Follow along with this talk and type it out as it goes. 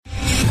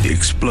The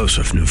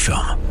explosive new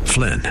film,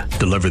 Flynn,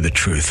 deliver the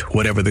truth,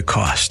 whatever the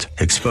cost,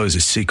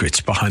 exposes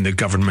secrets behind the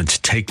government's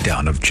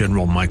takedown of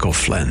General Michael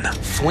Flynn.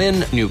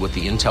 Flynn knew what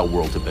the intel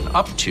world had been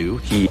up to.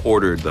 He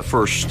ordered the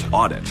first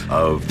audit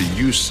of the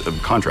use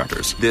of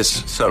contractors.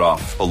 This set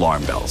off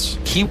alarm bells.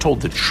 He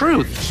told the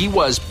truth. He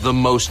was the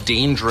most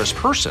dangerous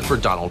person for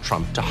Donald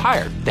Trump to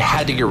hire. They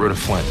had to get rid of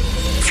Flynn.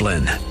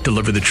 Flynn,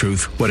 deliver the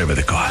truth, whatever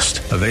the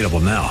cost. Available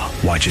now.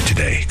 Watch it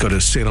today. Go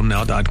to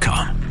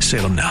salemnow.com.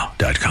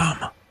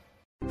 salemnow.com.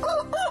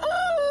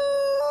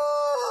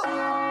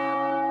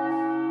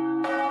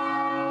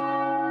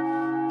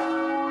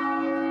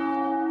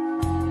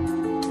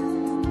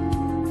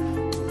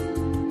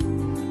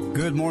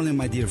 Good morning,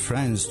 my dear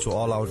friends, to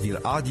all our dear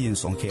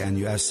audience on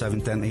KNUS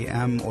 710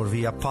 AM or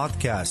via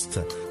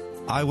podcast.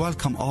 I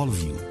welcome all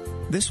of you.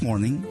 This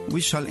morning, we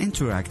shall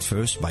interact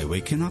first by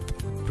waking up,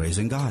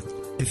 praising God.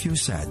 If you're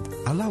sad,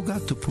 allow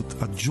God to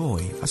put a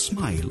joy, a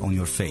smile on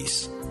your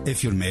face.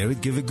 If you're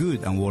married, give a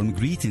good and warm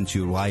greeting to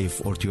your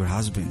wife or to your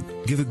husband.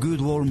 Give a good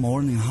warm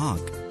morning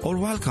hug. Or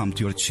welcome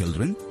to your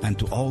children and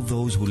to all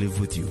those who live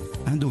with you.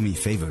 And do me a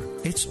favor,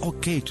 it's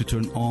okay to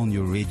turn on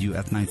your radio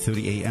at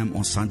 9:30 a.m.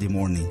 on Sunday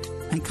morning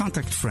and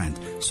contact a friend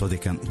so they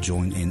can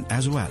join in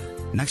as well.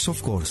 Next,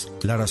 of course,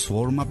 let us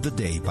warm up the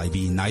day by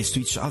being nice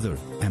to each other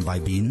and by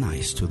being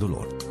nice to the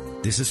Lord.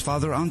 This is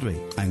Father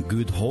Andre, and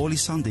good Holy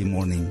Sunday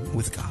morning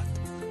with God.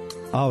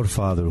 Our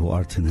Father who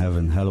art in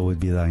heaven,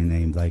 hallowed be thy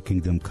name. Thy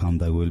kingdom come,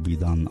 thy will be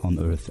done on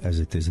earth as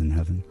it is in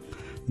heaven.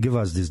 Give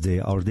us this day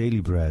our daily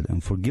bread,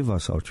 and forgive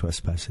us our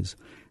trespasses,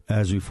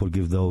 as we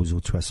forgive those who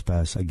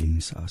trespass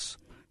against us.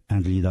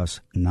 And lead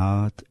us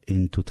not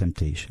into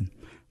temptation,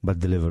 but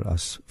deliver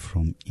us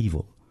from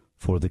evil.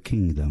 For the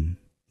kingdom,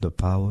 the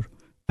power,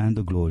 and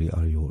the glory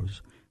are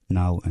yours,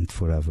 now and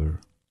forever.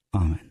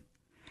 Amen.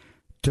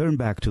 Turn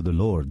back to the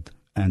Lord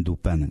and do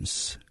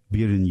penance.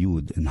 Be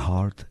renewed in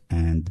heart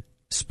and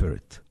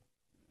spirit.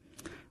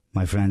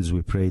 My friends,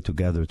 we pray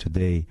together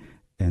today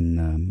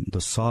in the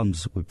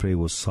Psalms. We pray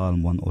with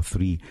Psalm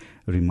 103,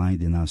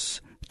 reminding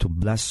us to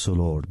bless the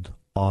Lord,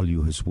 all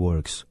you his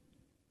works.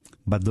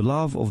 But the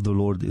love of the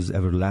Lord is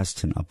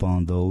everlasting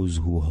upon those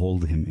who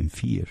hold him in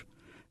fear.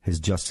 His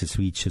justice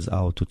reaches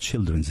out to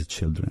children's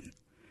children,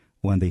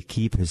 when they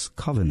keep his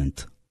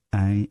covenant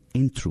and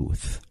in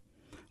truth,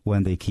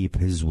 when they keep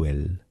his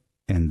will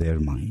in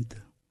their mind.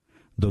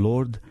 The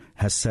Lord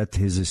has set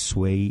his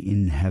sway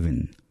in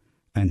heaven,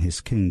 and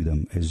his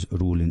kingdom is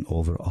ruling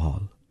over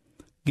all.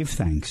 Give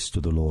thanks to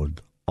the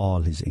Lord,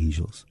 all his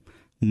angels,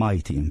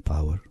 mighty in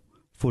power,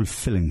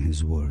 fulfilling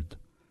his word,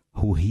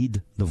 who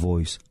heed the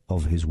voice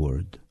of his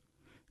word.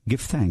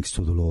 Give thanks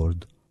to the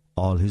Lord,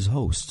 all his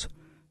hosts,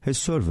 his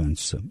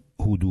servants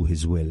who do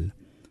his will.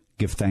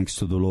 Give thanks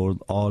to the Lord,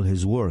 all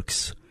his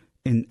works,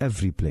 in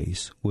every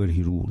place where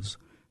he rules.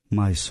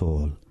 My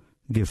soul,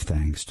 give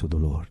thanks to the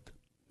Lord.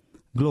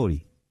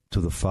 Glory to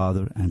the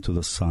Father, and to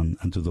the Son,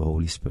 and to the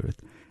Holy Spirit,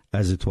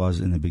 as it was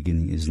in the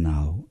beginning, is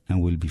now,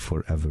 and will be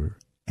forever.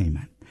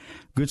 Amen.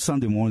 Good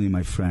Sunday morning,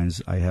 my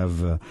friends. I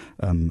have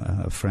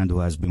a friend who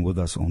has been with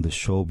us on the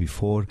show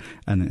before,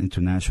 and an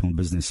international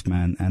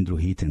businessman, Andrew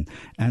Heaton.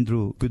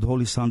 Andrew, good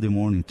Holy Sunday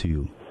morning to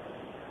you.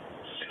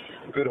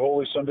 Good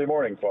Holy Sunday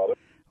morning, Father.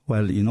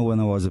 Well, you know, when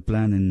I was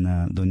planning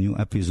the new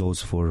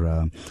episodes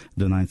for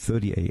the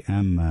 9:30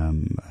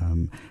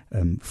 a.m.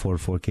 For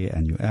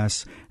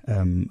 4KNUS,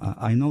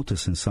 I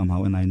noticed, and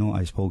somehow, and I know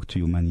I spoke to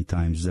you many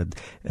times, that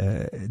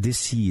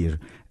this year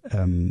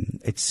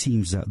it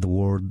seems that the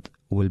world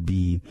will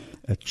be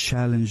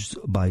challenged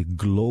by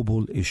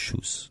global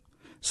issues,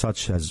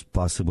 such as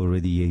possible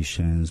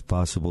radiations,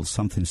 possible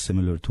something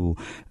similar to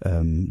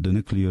the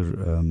nuclear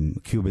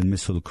Cuban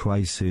Missile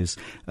Crisis.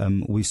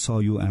 We saw,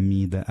 you and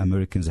me, that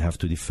Americans have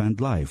to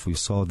defend life. We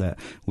saw that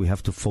we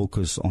have to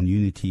focus on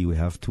unity. We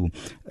have to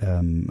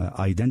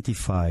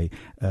identify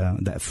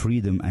that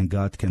freedom and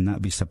God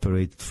cannot be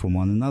separated from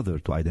one another,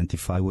 to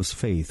identify with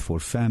faith for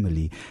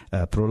family,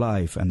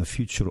 pro-life, and the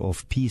future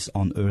of peace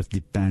on earth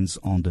depends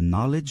on the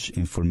knowledge,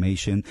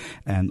 information,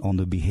 and on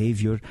the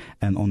behavior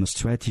and on the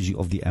strategy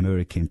of the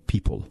American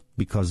people.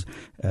 Because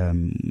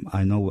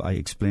I know I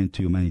explained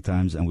to you many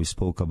times, and we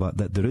spoke about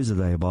that there is a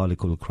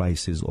diabolical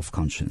crisis of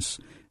conscience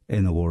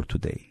in the world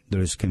today.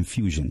 There is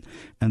confusion,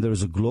 and there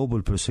is a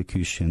global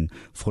persecution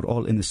for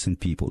all innocent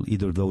people,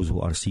 either those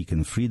who are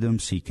seeking freedom,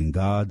 seeking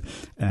God,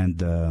 and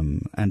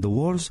the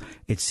wars,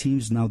 it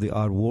seems now they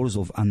are wars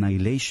of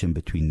annihilation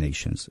between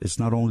nations. It's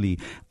not only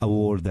a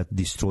war that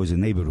destroys a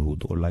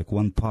neighborhood or like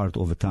one part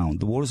of a town.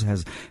 The wars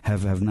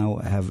have now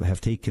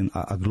taken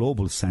a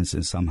global sense,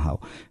 and somehow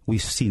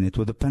we've seen it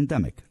with the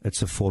pandemic.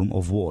 It's a form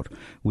of war.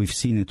 We've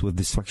seen it with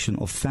destruction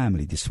of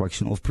family,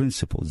 destruction of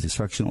principles,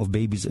 destruction of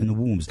babies in the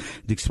wombs,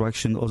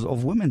 destruction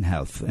of women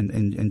health and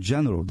in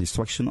general,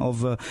 destruction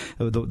of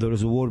there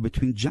is a war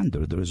between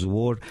gender. There is a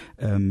war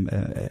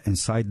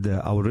inside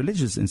our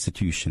religious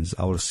institutions,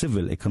 our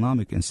civil,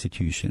 economic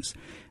institutions.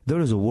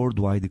 There is a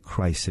worldwide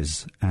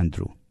crisis,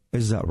 Andrew.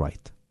 Is that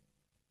right?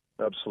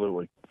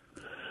 Absolutely.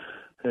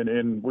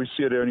 And we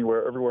see it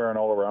everywhere and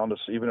all around us,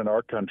 even in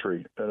our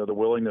country. The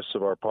willingness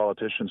of our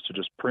politicians to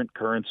just print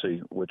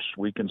currency, which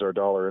weakens our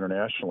dollar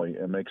internationally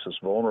and makes us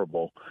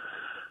vulnerable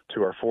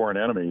to our foreign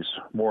enemies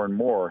more and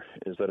more,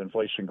 is that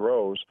inflation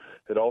grows.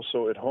 It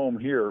also, at home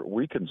here,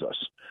 weakens us,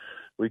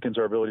 weakens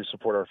our ability to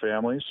support our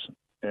families.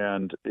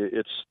 And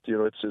it's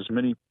as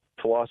many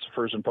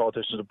philosophers and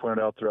politicians have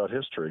pointed out throughout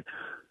history,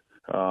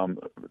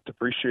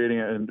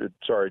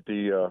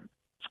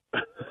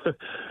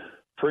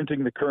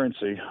 printing the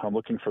currency, I'm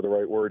looking for the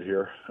right word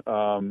here,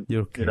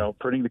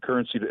 printing the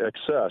currency to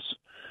excess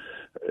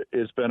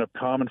has been a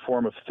common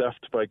form of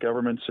theft by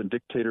governments and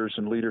dictators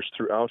and leaders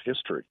throughout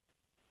history.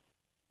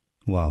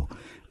 Wow.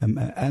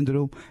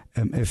 Andrew,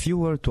 if you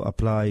were to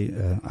apply,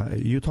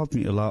 you taught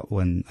me a lot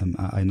when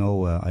I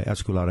know I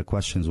ask you a lot of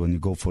questions when you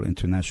go for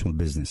international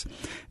business.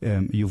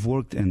 You've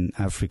worked in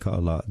Africa a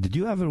lot. Did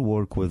you ever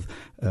work with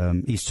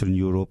Eastern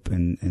Europe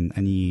in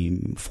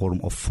any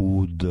form of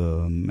food,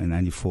 in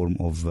any form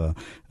of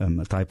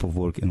type of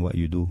work in what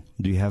you do?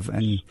 Do you have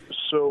any?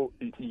 So,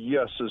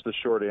 yes, is the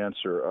short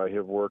answer. I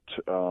have worked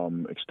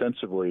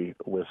extensively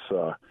with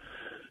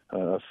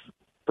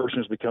person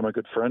who's become a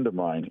good friend of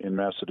mine in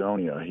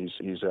Macedonia.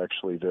 He's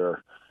actually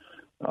their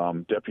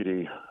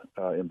deputy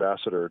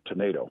ambassador to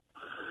NATO.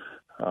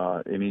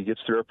 And he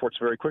gets through airports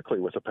very quickly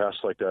with a pass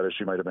like that, as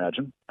you might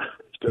imagine.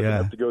 He doesn't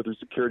have to go through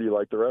security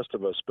like the rest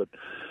of us. But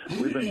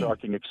we've been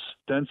talking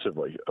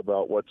extensively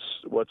about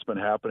what's been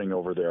happening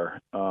over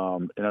there.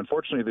 And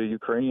unfortunately, the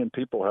Ukrainian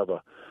people have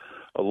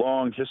a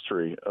long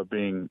history of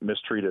being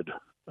mistreated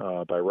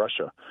by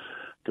Russia,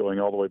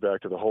 going all the way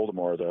back to the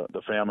Holodomor,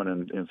 the famine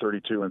in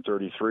 32 and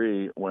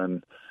 33,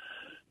 when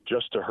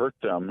just to hurt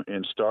them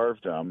and starve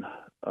them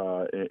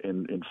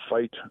and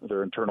fight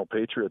their internal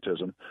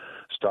patriotism,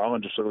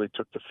 Stalin just literally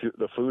took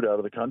the food out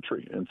of the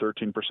country, and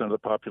 13% of the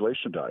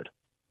population died.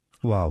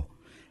 Wow.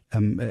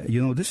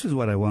 This is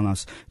what I want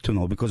us to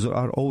know, because there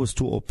are always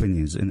two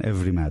opinions in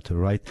every matter,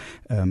 right?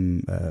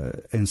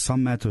 And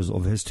some matters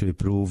of history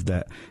prove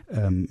that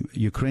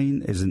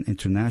Ukraine is an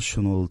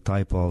international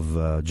type of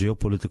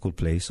geopolitical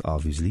place,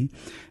 obviously.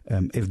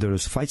 If there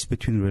is fights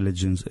between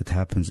religions, it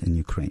happens in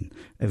Ukraine.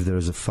 If there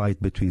is a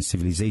fight between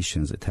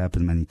civilizations, it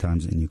happened many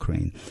times in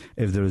Ukraine.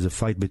 If there is a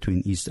fight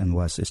between East and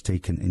West, it's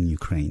taken in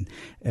Ukraine.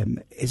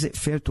 Is it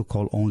fair to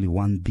call only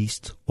one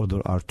beast, or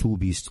there are two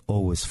beasts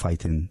always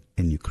fighting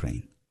in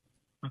Ukraine?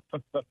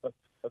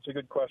 That's a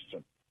good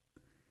question.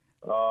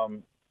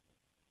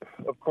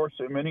 Of course,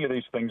 many of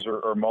these things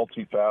are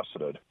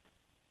multifaceted.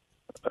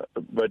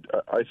 But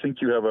I think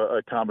you have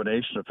a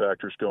combination of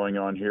factors going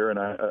on here. And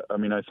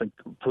I think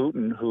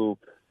Putin, who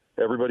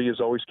everybody has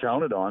always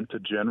counted on to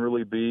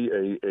generally be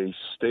a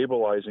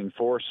stabilizing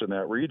force in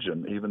that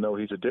region, even though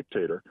he's a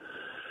dictator,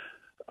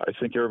 I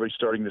think everybody's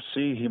starting to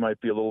see he might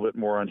be a little bit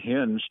more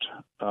unhinged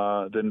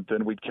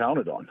than we'd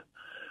counted on.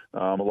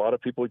 A lot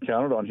of people had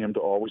counted on him to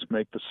always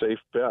make the safe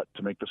bet,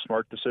 to make the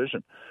smart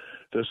decision.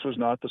 This was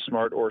not the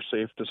smart or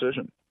safe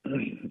decision.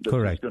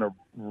 Correct. It's going to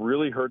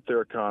really hurt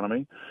their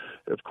economy.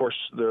 Of course,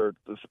 there are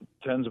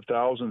tens of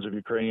thousands of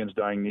Ukrainians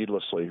dying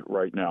needlessly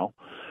right now,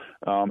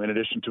 in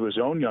addition to his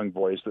own young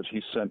boys that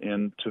he sent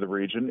into the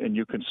region. And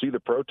you can see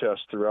the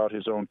protests throughout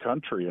his own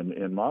country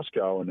in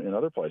Moscow and in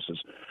other places.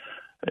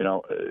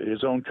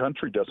 His own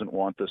country doesn't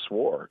want this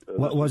war.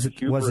 Was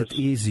it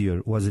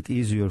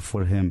easier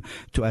for him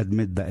to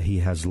admit that he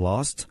has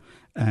lost,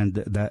 and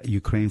that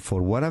Ukraine,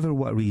 for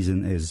what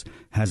reason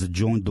has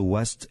joined the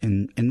West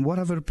in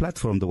whatever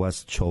platform the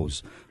West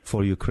chose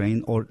for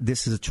Ukraine, or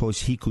this is a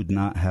choice he could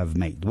not have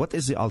made? What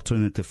is the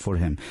alternative for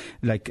him?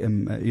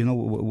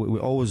 We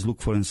always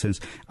look, for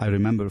instance, I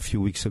remember a few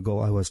weeks ago,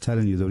 I was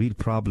telling you the real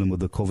problem with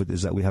the COVID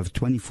is that we have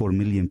 24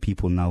 million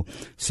people now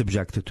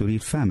subjected to real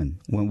famine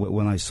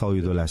when I saw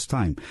you the last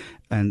time.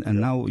 And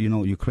now,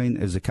 Ukraine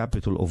is the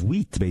capital of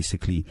wheat,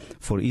 basically,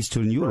 for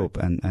Eastern Europe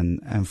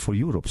and for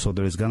Europe. So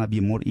there is going to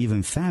be more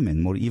even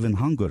famine, more even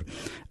hunger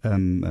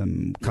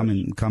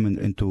coming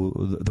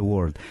into the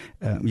world.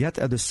 Yet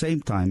at the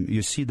same time,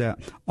 you see that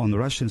on the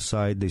Russian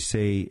side, they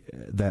say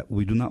that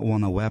we do not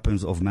want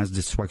weapons of mass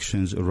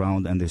destructions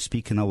around, and they're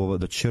speaking now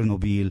about the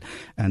Chernobyl,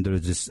 and there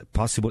is this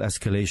possible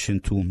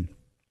escalation to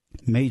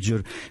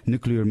major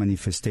nuclear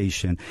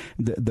manifestation.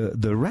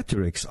 The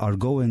rhetorics are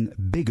going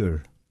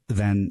bigger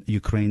than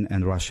Ukraine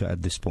and Russia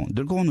at this point.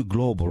 They're going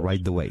global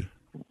right away.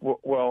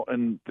 Well,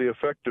 and the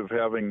effect of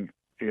having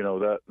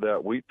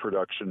that wheat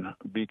production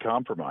be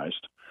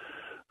compromised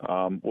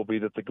will be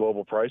that the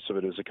global price of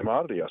it as a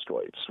commodity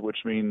escalates, which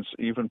means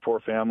even poor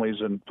families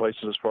in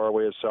places as far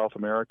away as South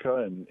America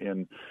and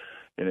in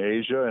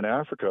Asia and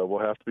Africa will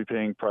have to be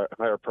paying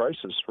higher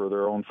prices for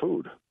their own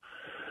food.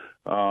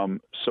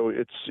 So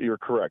you're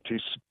correct.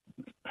 He's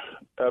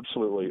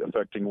absolutely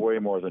affecting way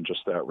more than just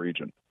that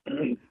region.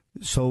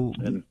 So,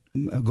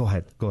 go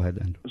ahead,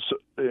 Andrew. So,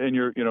 and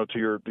to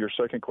your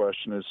second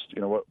question is,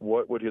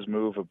 what would his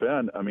move have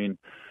been? I mean,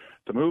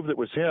 the move that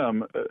was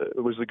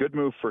the good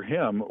move for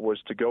him was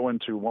to go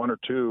into one or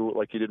two,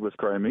 like he did with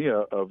Crimea,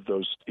 of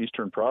those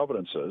eastern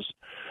provinces,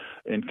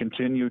 and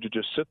continue to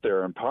just sit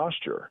there and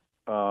posture.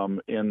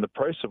 And the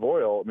price of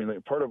oil, I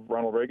mean, part of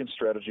Ronald Reagan's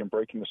strategy in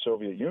breaking the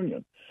Soviet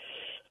Union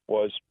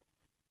was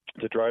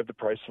to drive the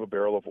price of a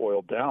barrel of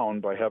oil down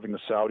by having the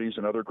Saudis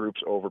and other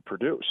groups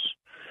overproduce.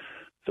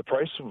 The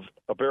price of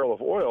a barrel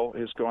of oil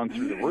has gone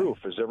through the roof,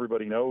 as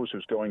everybody knows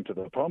who's going to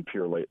the pump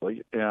here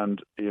lately. And,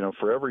 you know,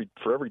 for every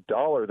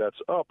dollar that's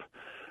up,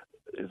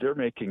 they're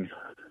making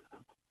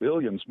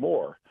billions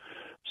more.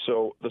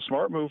 So the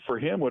smart move for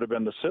him would have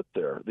been to sit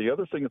there. The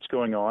other thing that's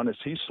going on is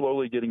he's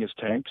slowly getting his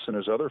tanks and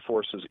his other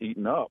forces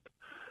eaten up.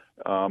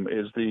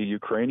 Is the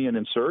Ukrainian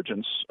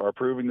insurgents are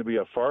proving to be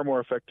a far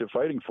more effective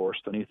fighting force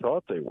than he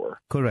thought they were.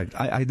 Correct.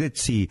 I did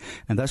see,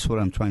 and that's what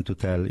I'm trying to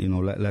tell. You know,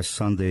 last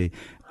Sunday,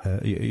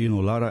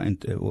 Lara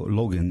and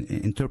Logan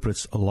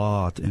interprets a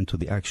lot into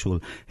the actual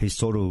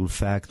historical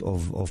fact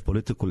of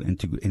political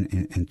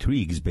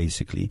intrigues,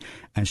 basically.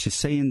 And she's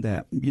saying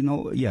that,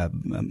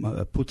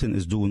 Putin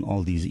is doing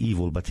all these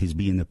evil, but he's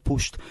being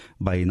pushed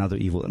by another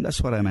evil. And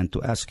that's what I meant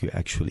to ask you,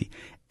 actually.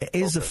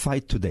 Is the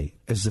fight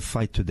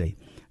today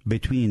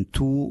between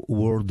two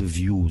world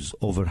views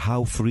over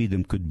how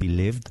freedom could be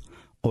lived,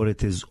 or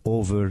it is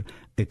over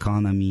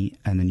economy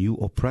and a new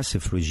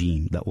oppressive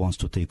regime that wants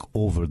to take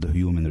over the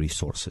human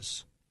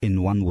resources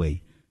in one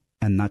way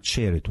and not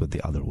share it with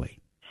the other way?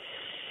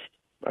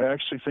 I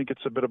actually think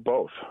it's a bit of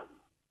both.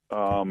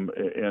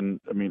 And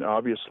I mean,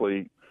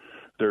 obviously,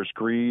 there's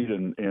greed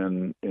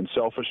and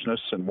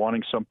selfishness and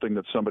wanting something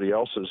that somebody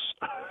else is.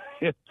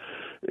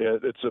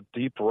 It's a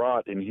deep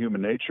rot in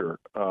human nature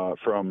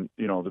from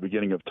the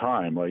beginning of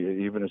time. Like,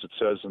 even as it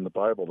says in the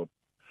Bible,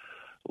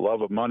 the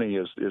love of money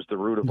is the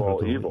root of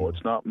all evil.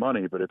 It's not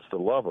money, but it's the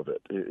love of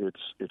it.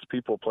 It's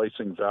people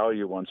placing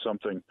value on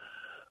something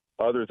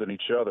other than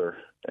each other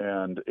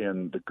and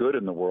in the good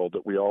in the world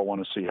that we all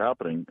want to see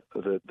happening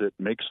that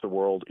makes the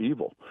world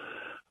evil.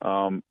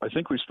 I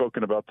think we've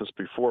spoken about this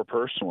before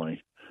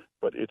personally,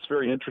 but it's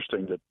very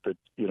interesting that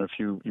if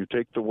you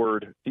take the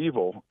word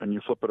evil and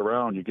you flip it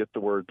around, you get the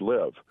word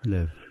live.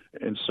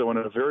 And so in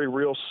a very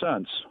real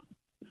sense,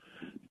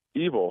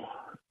 evil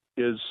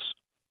is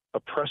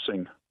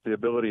oppressing the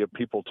ability of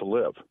people to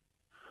live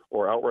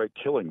or outright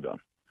killing them.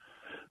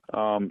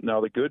 Now,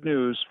 the good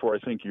news for, I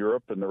think,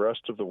 Europe and the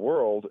rest of the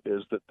world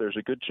is that there's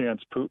a good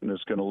chance Putin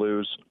is going to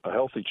lose a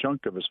healthy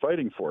chunk of his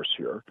fighting force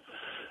here.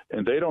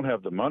 And they don't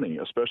have the money,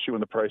 especially when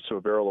the price of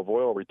a barrel of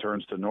oil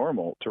returns to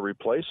normal, to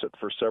replace it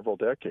for several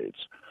decades.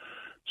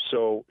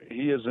 So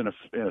he is, in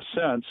a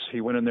sense,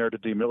 he went in there to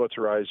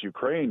demilitarize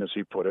Ukraine, as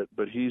he put it,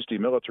 but he's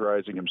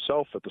demilitarizing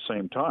himself at the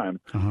same time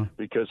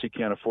because he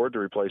can't afford to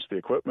replace the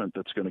equipment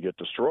that's going to get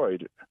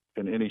destroyed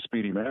in any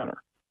speedy manner.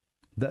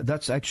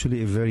 That's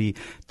actually a very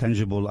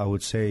tangible, I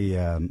would say,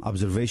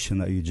 observation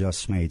that you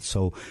just made.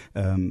 So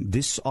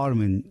this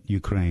arming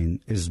Ukraine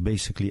is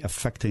basically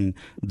affecting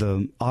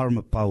the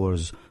armed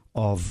powers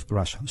of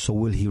Russia. So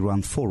will he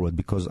run forward?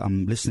 Because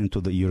I'm listening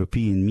to the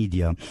European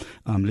media,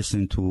 I'm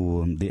listening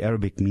to the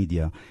Arabic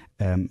media.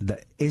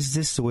 Is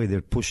this the way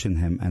they're pushing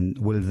him? And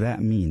will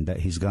that mean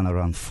that he's going to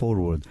run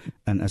forward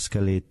and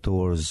escalate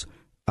towards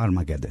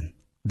Armageddon?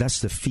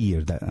 That's the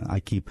fear that I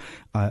keep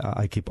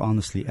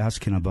honestly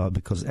asking about,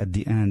 because at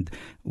the end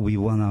we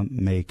want to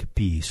make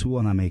peace. We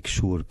want to make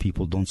sure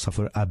people don't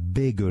suffer a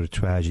bigger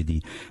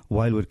tragedy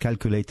while we're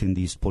calculating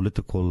these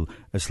political.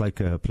 It's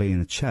like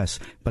playing chess,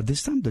 but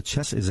this time the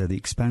chess is at the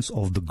expense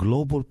of the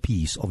global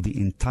peace of the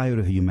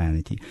entire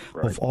humanity,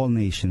 right, of all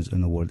nations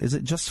in the world. Is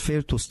it just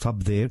fair to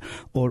stop there,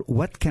 or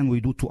what can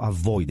we do to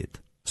avoid it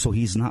so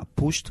he's not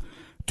pushed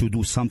to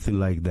do something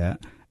like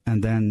that?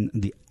 And then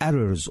the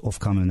errors of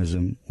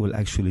communism will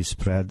actually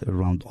spread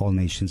around all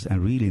nations,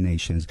 and really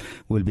nations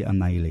will be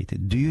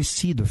annihilated. Do you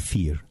see the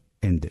fear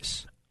in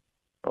this?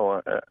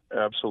 Oh,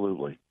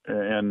 absolutely.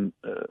 And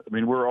I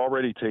mean, we're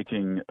already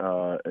taking,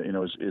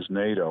 as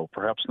NATO,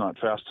 perhaps not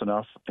fast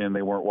enough, and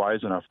they weren't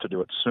wise enough to do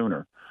it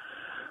sooner.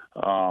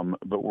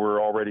 But we're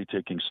already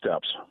taking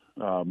steps,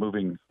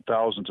 moving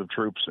thousands of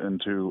troops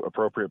into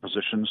appropriate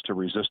positions to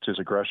resist his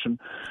aggression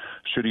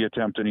should he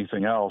attempt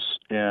anything else.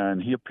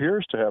 And he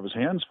appears to have his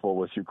hands full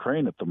with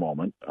Ukraine at the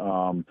moment.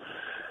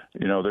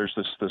 There's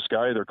this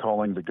guy they're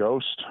calling the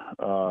Ghost,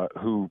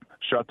 who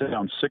shot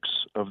down 6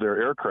 of their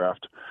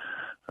aircraft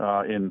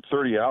in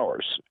 30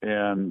 hours.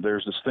 And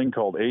there's this thing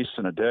called Ace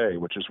in a Day,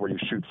 which is where you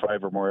shoot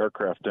 5 or more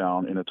aircraft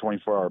down in a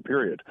 24-hour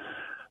period.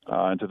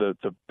 And to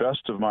the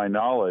best of my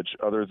knowledge,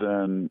 other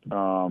than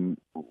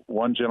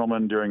one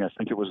gentleman during, I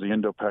think it was the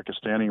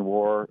Indo-Pakistani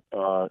War,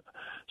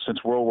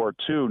 since World War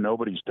II,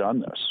 nobody's done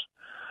this.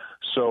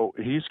 So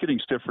he's getting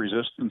stiff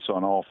resistance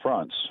on all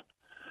fronts,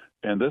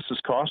 and this is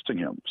costing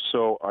him.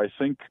 So I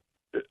think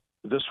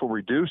this will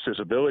reduce his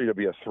ability to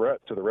be a threat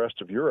to the rest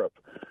of Europe,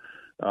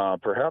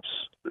 perhaps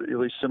at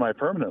least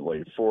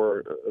semi-permanently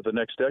for the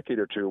next decade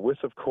or two,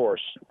 with, of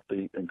course,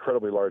 the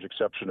incredibly large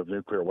exception of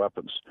nuclear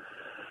weapons.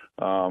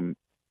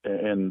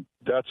 And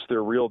that's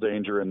their real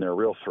danger and their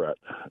real threat,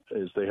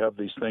 is they have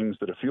these things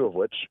that a few of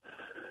which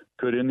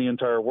could end the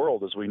entire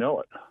world as we know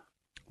it.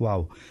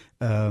 Wow.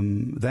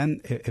 Then,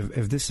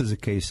 if this is the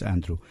case,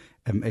 Andrew,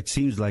 it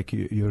seems like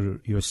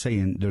you're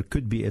saying there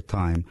could be a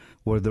time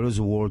where there is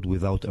a world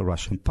without a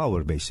Russian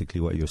power. Basically,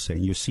 what you're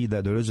saying, you see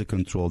that there is a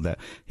control, that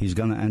he's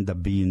going to end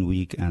up being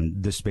weak,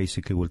 and this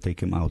basically will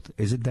take him out.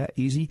 Is it that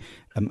easy?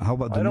 How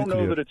about the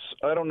nuclear?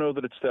 I don't know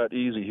that it's that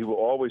easy. He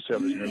will always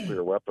have his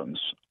nuclear weapons.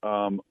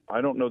 I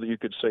don't know that you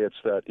could say it's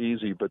that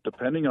easy, but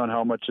depending on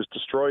how much is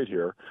destroyed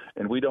here,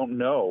 and we don't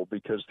know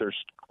because there's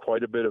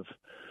quite a bit of.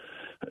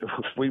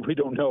 We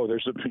don't know.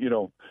 There's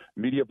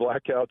media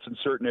blackouts in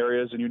certain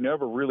areas, and you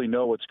never really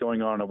know what's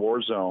going on in a war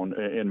zone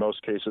in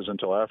most cases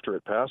until after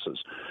it passes.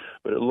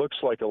 But it looks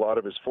like a lot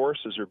of his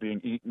forces are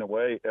being eaten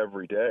away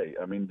every day.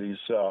 I mean, these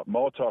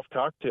Molotov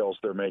cocktails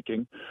they're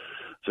making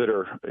that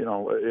are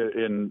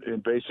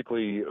in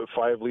basically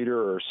 5-liter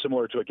or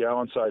similar to a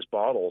gallon-sized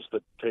bottles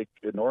that take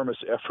enormous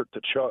effort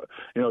to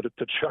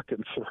chuck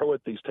and throw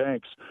at these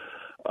tanks.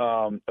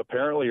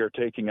 Apparently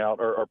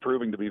are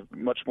proving to be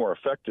much more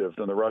effective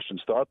than the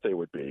Russians thought they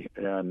would be.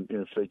 And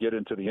if they get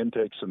into the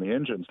intakes and the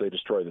engines, they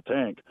destroy the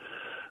tank.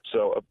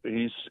 So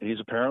he's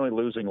apparently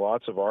losing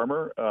lots of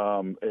armor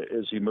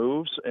as he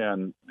moves,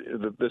 and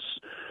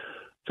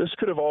this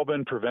could have all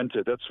been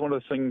prevented. That's one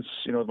of the things,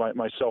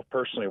 myself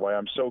personally, why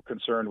I'm so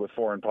concerned with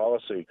foreign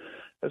policy,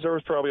 is there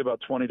was probably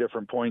about 20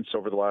 different points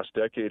over the last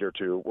decade or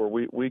two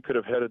where we could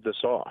have headed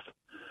this off.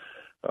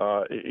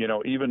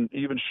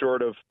 Even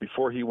short of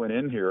before he went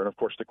in here, and of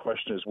course the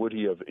question is, would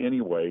he have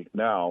anyway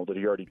now that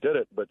he already did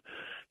it? But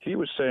he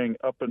was saying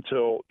up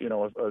until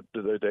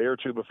the day or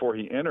two before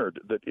he entered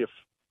that if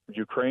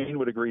Ukraine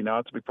would agree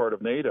not to be part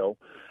of NATO,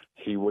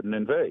 he wouldn't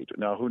invade.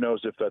 Now, who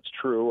knows if that's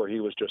true or he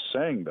was just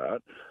saying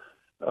that?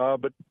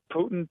 But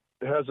Putin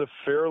has a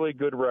fairly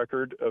good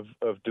record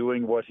of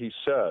doing what he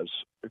says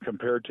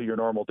compared to your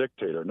normal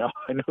dictator. Now,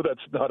 I know that's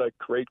not a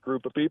great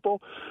group of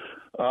people,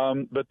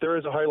 but there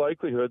is a high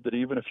likelihood that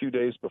even a few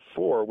days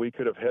before we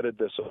could have headed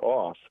this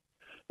off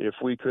if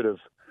we could have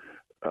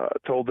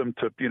told them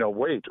to,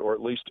 wait or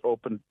at least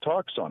open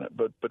talks on it.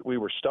 But we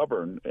were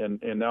stubborn,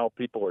 and now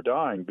people are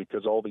dying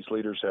because all these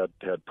leaders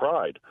had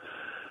pride.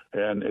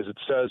 And as it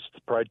says,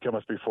 pride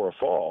cometh before a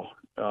fall.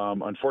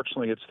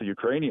 Unfortunately, it's the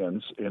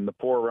Ukrainians and the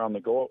poor around the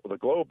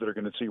globe that are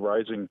going to see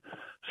rising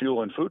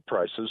fuel and food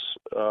prices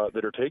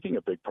that are taking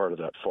a big part of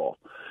that fall.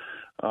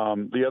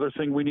 The other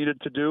thing we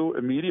needed to do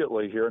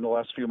immediately here in the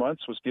last few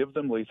months was give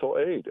them lethal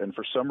aid. And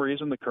for some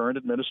reason, the current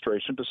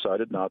administration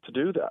decided not to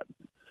do that.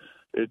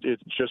 It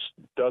just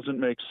doesn't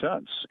make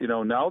sense.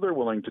 Now they're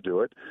willing to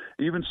do it.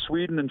 Even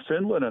Sweden and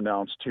Finland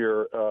announced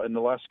here in the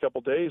last couple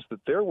of days that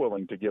they're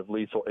willing to give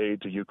lethal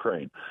aid to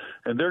Ukraine.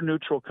 And they're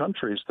neutral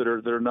countries that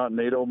are not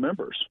NATO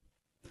members.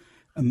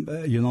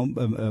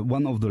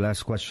 One of the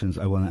last questions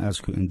I want to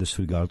ask you in this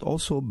regard,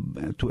 also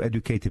to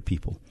educated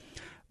people.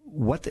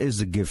 What is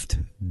the gift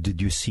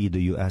did you see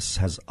the U.S.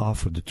 has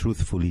offered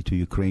truthfully to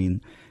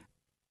Ukraine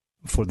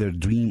for their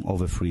dream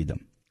of a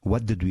freedom?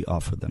 What did we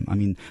offer them? I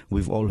mean,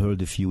 we've all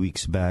heard a few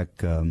weeks back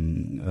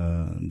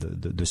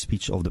the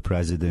speech of the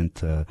president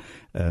to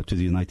the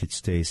United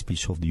States,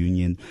 speech of the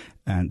Union,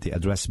 and the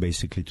address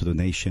basically to the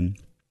nation.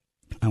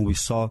 And we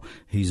saw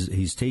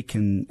he's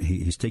taken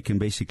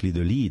basically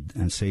the lead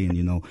and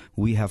saying,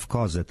 we have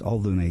caused that all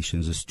the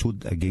nations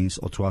stood against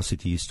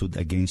atrocity, stood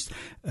against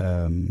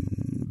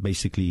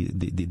basically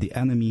the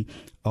enemy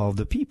of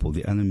the people,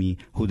 the enemy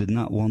who did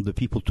not want the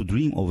people to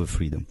dream of a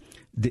freedom.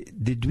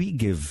 Did we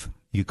give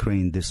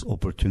Ukraine this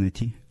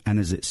opportunity, and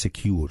is it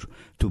secure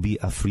to be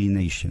a free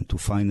nation, to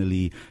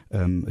finally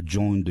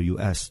join the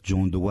U.S.,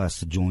 join the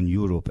West, join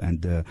Europe,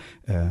 and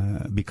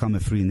become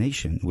a free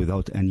nation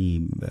without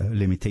any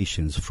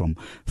limitations from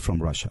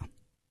Russia?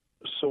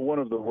 So one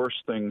of the worst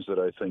things that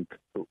I think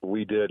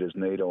we did as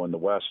NATO and the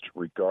West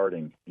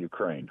regarding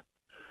Ukraine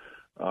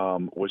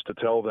was to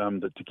tell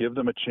them that to give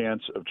them a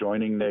chance of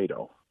joining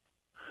NATO,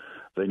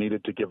 they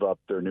needed to give up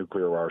their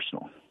nuclear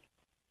arsenal.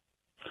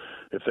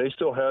 If they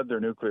still had their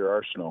nuclear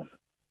arsenal,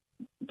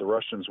 the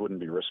Russians wouldn't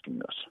be risking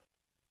this.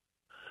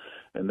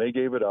 And they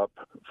gave it up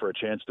for a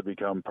chance to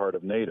become part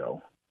of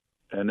NATO,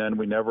 and then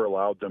we never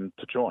allowed them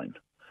to join.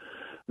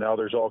 Now,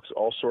 there's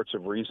all sorts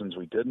of reasons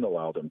we didn't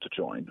allow them to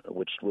join,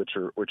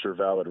 which are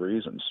valid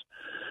reasons.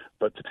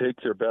 But to take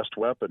their best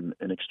weapon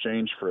in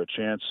exchange for a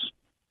chance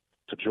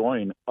to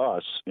join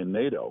us in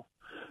NATO,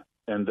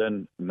 and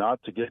then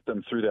not to get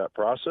them through that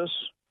process,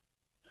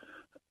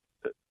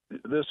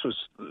 this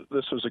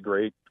was a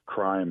great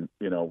crime,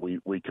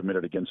 we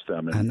committed against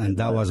them. And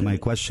that was my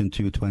question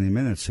to you 20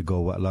 minutes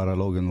ago, what Lara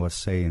Logan was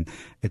saying.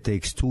 It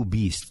takes two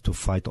beasts to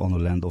fight on the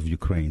land of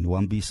Ukraine.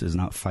 One beast is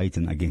not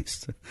fighting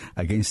against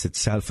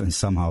itself and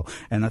somehow.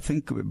 And I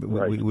think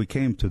we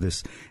came to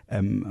this.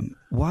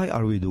 Why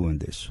are we doing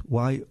this?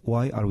 Why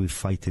are we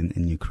fighting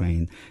in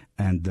Ukraine?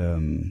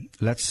 And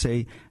let's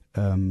say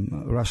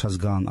Russia's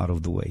gone out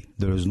of the way.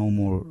 There is no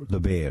more the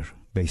bear,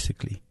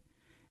 basically.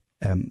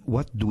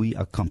 What do we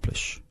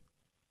accomplish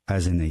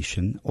as a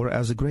nation or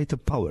as a greater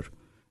power?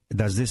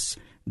 Does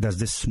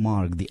this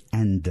mark the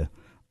end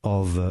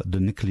of the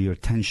nuclear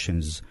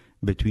tensions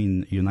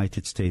between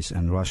United States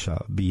and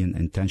Russia being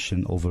in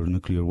tension over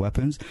nuclear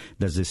weapons?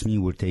 Does this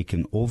mean we're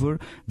taken over?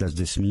 Does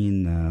this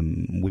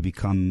mean we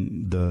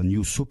become the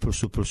new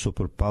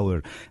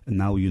superpower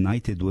now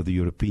united with the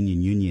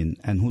European Union?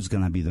 And who's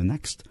going to be the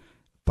next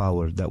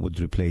power that would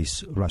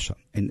replace Russia?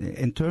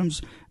 In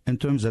terms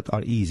that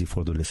are easy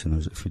for the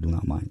listeners, if you do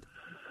not mind.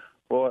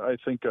 Well, I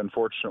think,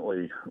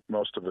 unfortunately,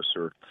 most of us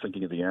are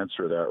thinking of the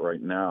answer to that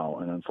right now.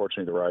 And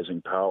unfortunately, the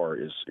rising power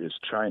is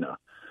China.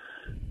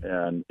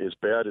 And as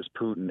bad as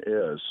Putin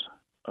is,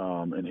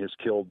 and has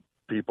killed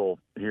people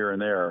here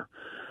and there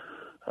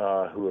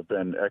who have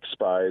been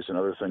ex-spies and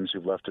other things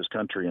who've left his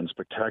country in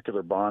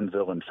spectacular Bond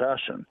villain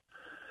fashion,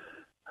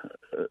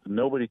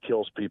 nobody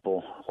kills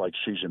people like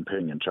Xi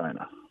Jinping in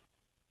China.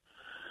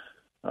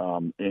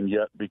 And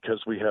yet,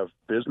 because we have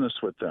business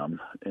with them,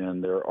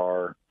 and there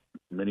are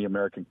many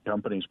American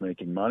companies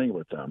making money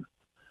with them,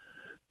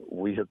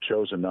 we have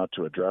chosen not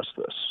to address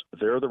this.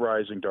 They're the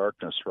rising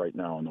darkness right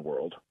now in the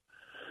world.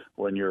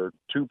 When your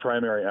two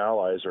primary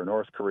allies are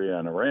North Korea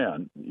and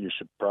Iran, you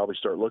should probably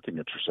start looking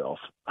at yourself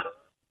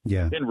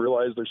and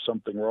realize there's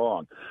something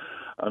wrong.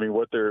 I mean,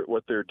 what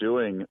they're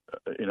doing,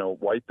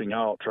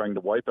 trying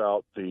to wipe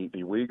out the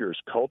Uyghurs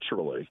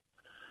culturally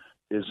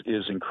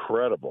is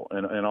incredible,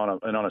 and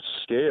on a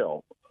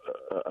scale,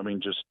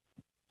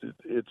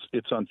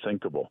 it's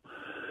unthinkable.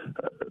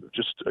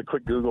 Just a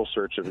quick Google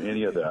search of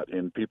any of that,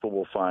 and people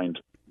will find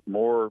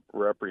more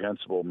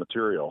reprehensible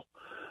material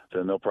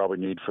than they'll probably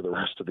need for the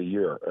rest of the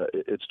year.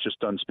 It's just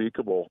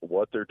unspeakable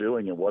what they're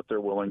doing and what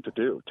they're willing to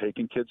do,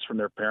 taking kids from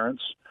their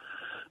parents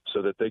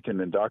so that they can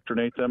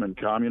indoctrinate them in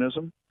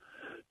communism.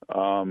 They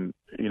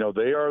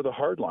are the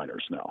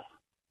hardliners now.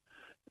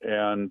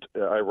 And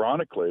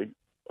ironically,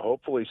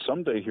 hopefully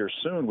someday here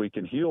soon we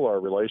can heal our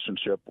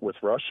relationship with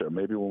Russia.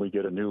 Maybe when we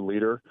get a new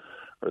leader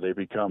or they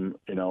become,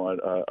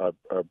 a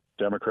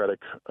democratic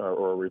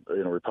or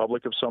a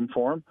republic of some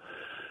form,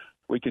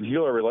 we can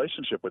heal our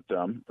relationship with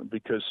them,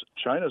 because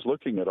China's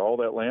looking at all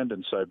that land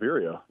in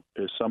Siberia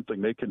is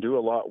something they can do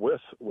a lot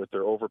with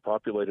their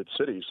overpopulated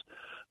cities,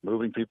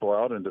 moving people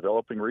out and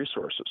developing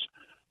resources.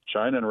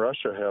 China and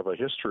Russia have a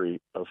history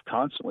of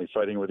constantly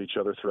fighting with each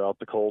other throughout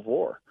the Cold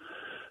War.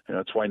 And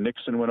that's why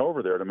Nixon went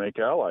over there to make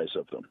allies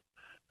of them.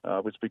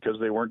 It's because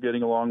they weren't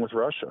getting along with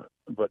Russia.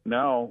 But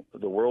now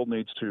the world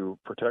needs to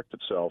protect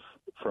itself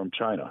from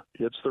China.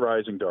 It's the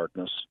rising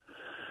darkness.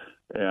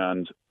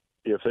 And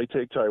if they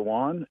take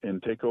Taiwan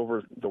and take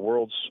over the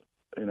world's,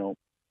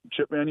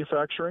 chip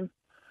manufacturing,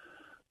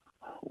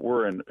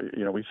 we're in,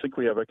 we think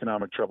we have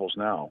economic troubles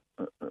now.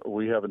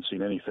 We haven't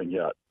seen anything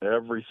yet.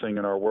 Everything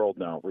in our world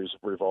now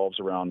revolves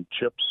around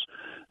chips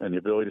and the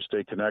ability to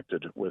stay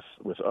connected with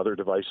other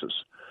devices.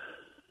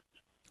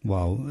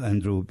 Wow,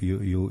 Andrew,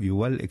 you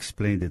well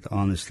explained it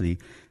honestly.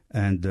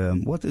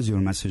 And what is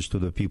your message to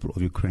the people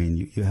of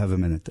Ukraine? You have a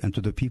minute. And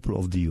to the people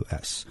of the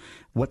U.S.,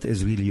 what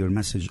is really your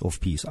message of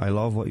peace? I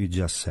love what you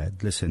just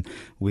said. Listen,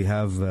 we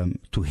have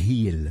to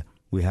heal.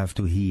 We have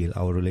to heal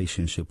our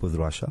relationship with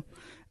Russia,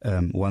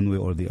 one way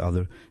or the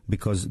other,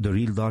 because the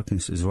real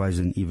darkness is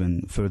rising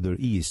even further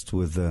east,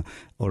 with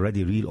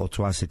already real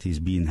atrocities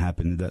being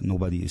happening that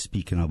nobody is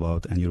speaking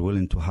about, and you're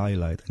willing to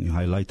highlight, and you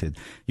highlighted,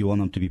 you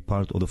want them to be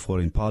part of the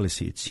foreign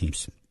policy, it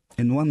seems.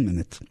 In 1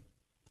 minute,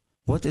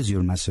 what is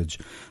your message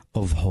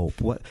of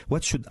hope?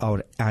 What should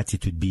our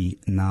attitude be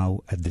now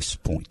at this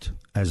point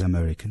as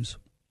Americans?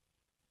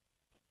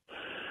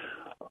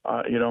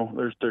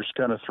 There's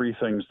kind of three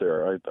things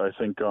there. I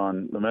think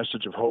on the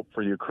message of hope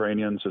for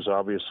Ukrainians is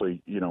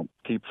obviously,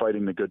 keep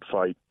fighting the good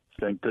fight.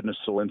 Thank goodness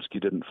Zelensky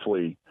didn't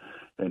flee,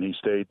 and he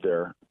stayed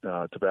there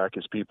to back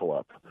his people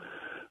up.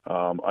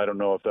 I don't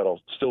know if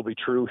that'll still be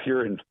true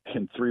here in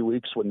 3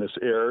 weeks when this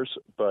airs,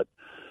 but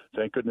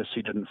thank goodness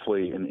he didn't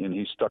flee, and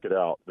he stuck it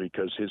out,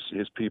 because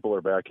his people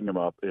are backing him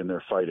up and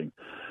they're fighting.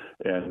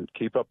 And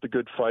keep up the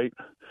good fight.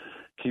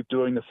 Keep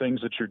doing the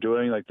things that you're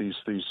doing, like these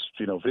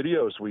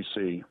videos we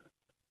see.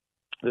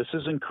 This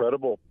is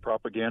incredible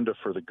propaganda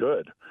for the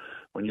good.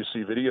 When you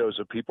see videos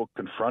of people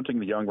confronting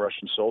the young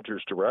Russian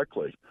soldiers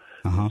directly,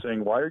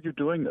 saying, why are you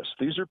doing this?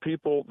 These are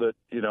people that,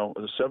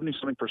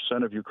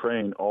 70-something% of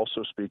Ukraine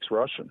also speaks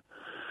Russian.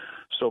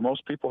 So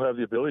most people have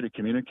the ability to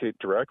communicate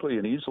directly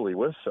and easily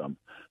with them,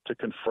 to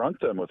confront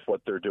them with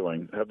what they're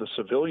doing. Have the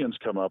civilians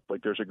come up,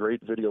 like there's a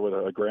great video with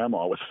a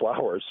grandma with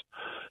flowers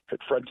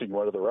confronting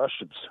one of the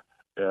Russians.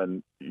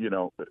 And,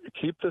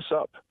 keep this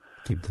up.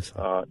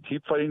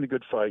 Keep fighting the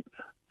good fight.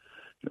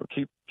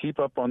 Keep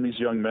up on these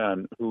young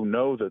men who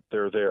know that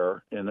they're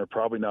there, and they're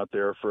probably not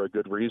there for a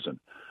good reason.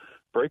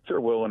 Break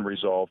their will and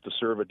resolve to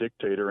serve a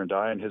dictator and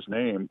die in his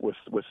name with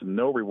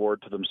no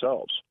reward to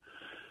themselves.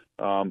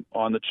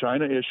 On the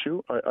China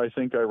issue, I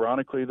think,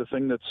 ironically, the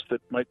thing that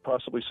might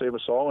possibly save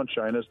us all in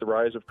China is the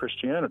rise of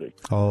Christianity.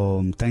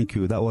 Oh, thank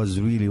you. That was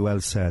really well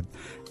said.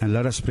 And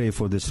let us pray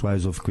for this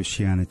rise of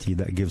Christianity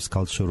that gives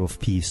culture of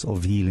peace,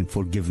 of healing,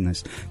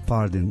 forgiveness,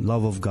 pardon,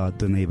 love of God,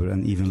 the neighbor,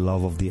 and even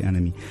love of the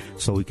enemy,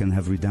 so we can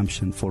have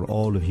redemption for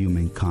all of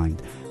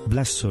humankind.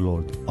 Bless the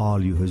Lord,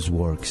 all you his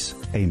works.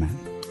 Amen.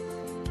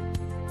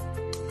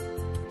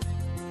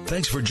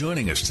 Thanks for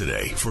joining us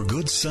today for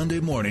Good Sunday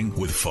Morning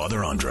with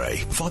Father Andre.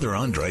 Father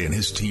Andre and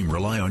his team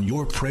rely on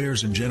your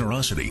prayers and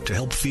generosity to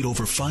help feed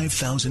over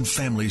 5,000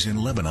 families in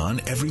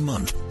Lebanon every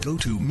month. Go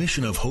to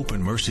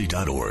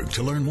missionofhopeandmercy.org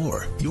to learn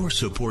more. Your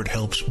support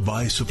helps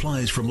buy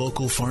supplies from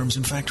local farms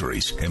and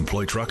factories,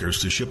 employ truckers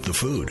to ship the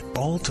food,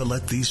 all to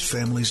let these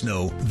families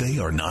know they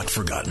are not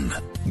forgotten.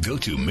 Go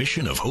to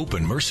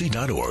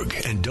missionofhopeandmercy.org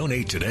and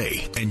donate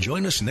today. And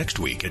join us next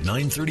week at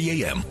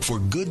 9:30 a.m. for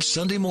Good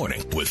Sunday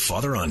Morning with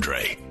Father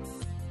Andre.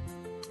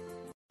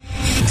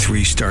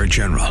 3-star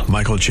General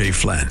Michael J.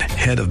 Flynn,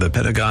 head of the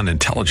Pentagon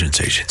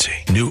Intelligence Agency,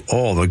 knew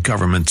all the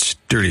government's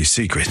dirty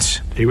secrets.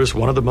 He was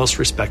one of the most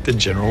respected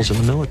generals in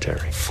the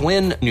military.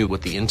 Flynn knew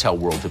what the intel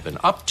world had been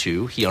up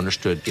to. He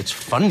understood its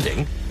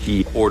funding.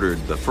 He ordered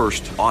the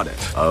first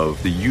audit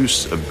of the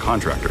use of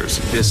contractors.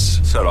 This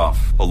set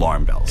off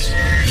alarm bells.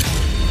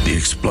 The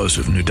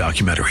explosive new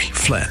documentary,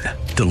 Flynn,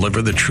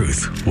 Deliver the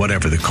Truth,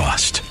 Whatever the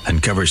Cost,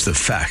 uncovers the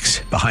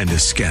facts behind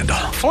this scandal.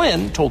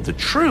 Flynn told the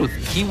truth.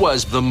 He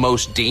was the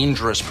most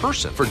dangerous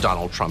person for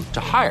Donald Trump to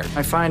hire.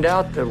 I find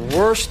out the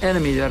worst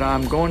enemy that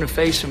I'm going to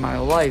face in my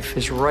life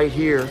is right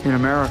here in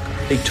America.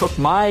 They took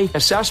my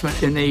assessment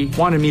and they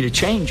wanted me to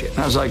change it. And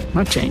I was like, I'm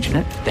not changing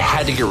it. They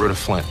had to get rid of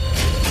Flynn.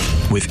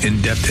 With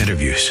in-depth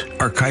interviews,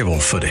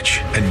 archival footage,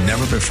 and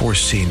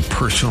never-before-seen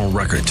personal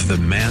records of the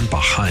man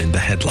behind the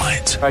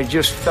headlines. I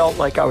just felt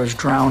like I was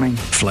drowning.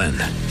 Flynn,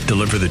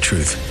 Deliver the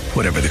Truth,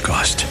 Whatever the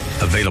Cost.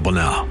 Available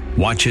now.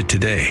 Watch it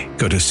today.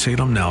 Go to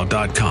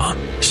salemnow.com.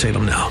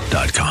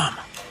 salemnow.com.